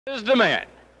Is the man,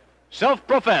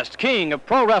 self-professed king of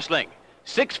pro wrestling.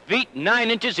 6 feet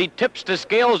 9 inches, he tips the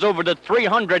scales over the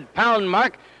 300-pound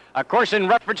mark, of course in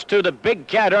reference to the big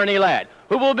cat Ernie Ladd,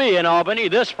 who will be in Albany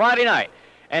this Friday night.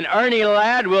 And Ernie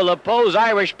Ladd will oppose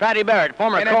Irish Paddy Barrett,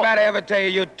 former... Anybody ever tell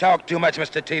you talk too much,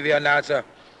 Mr. TV announcer?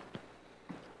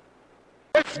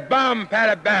 This bum,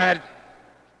 Paddy Barrett,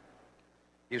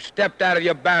 you stepped out of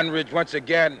your boundaries once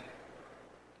again,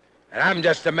 and I'm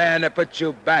just the man that put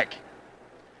you back.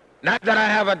 Not that I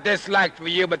have a dislike for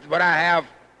you, but what I have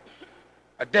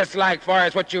a dislike for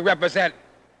is what you represent.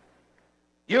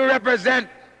 You represent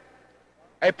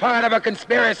a part of a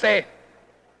conspiracy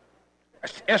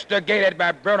instigated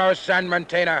by Bruno San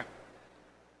Montana.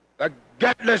 The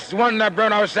gutless wonder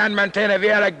Bruno San Montana. If he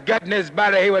had a gut in his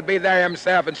body, he would be there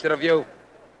himself instead of you,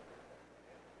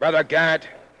 Brother Garrett.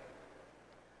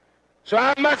 So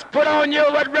I must put on you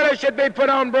what really should be put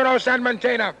on Bruno San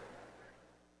Montana.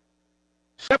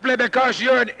 Simply because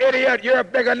you're an idiot, you're a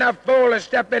big enough fool to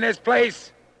step in his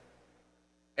place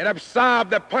and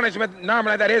absorb the punishment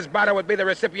normally that his body would be the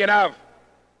recipient of.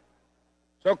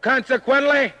 So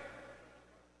consequently,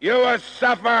 you will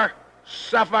suffer,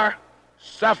 suffer,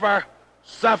 suffer,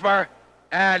 suffer,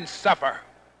 and suffer.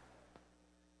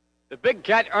 The big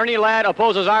cat Ernie Ladd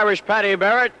opposes Irish Paddy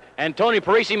Barrett, and Tony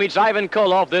Parisi meets Ivan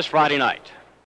Koloff this Friday night.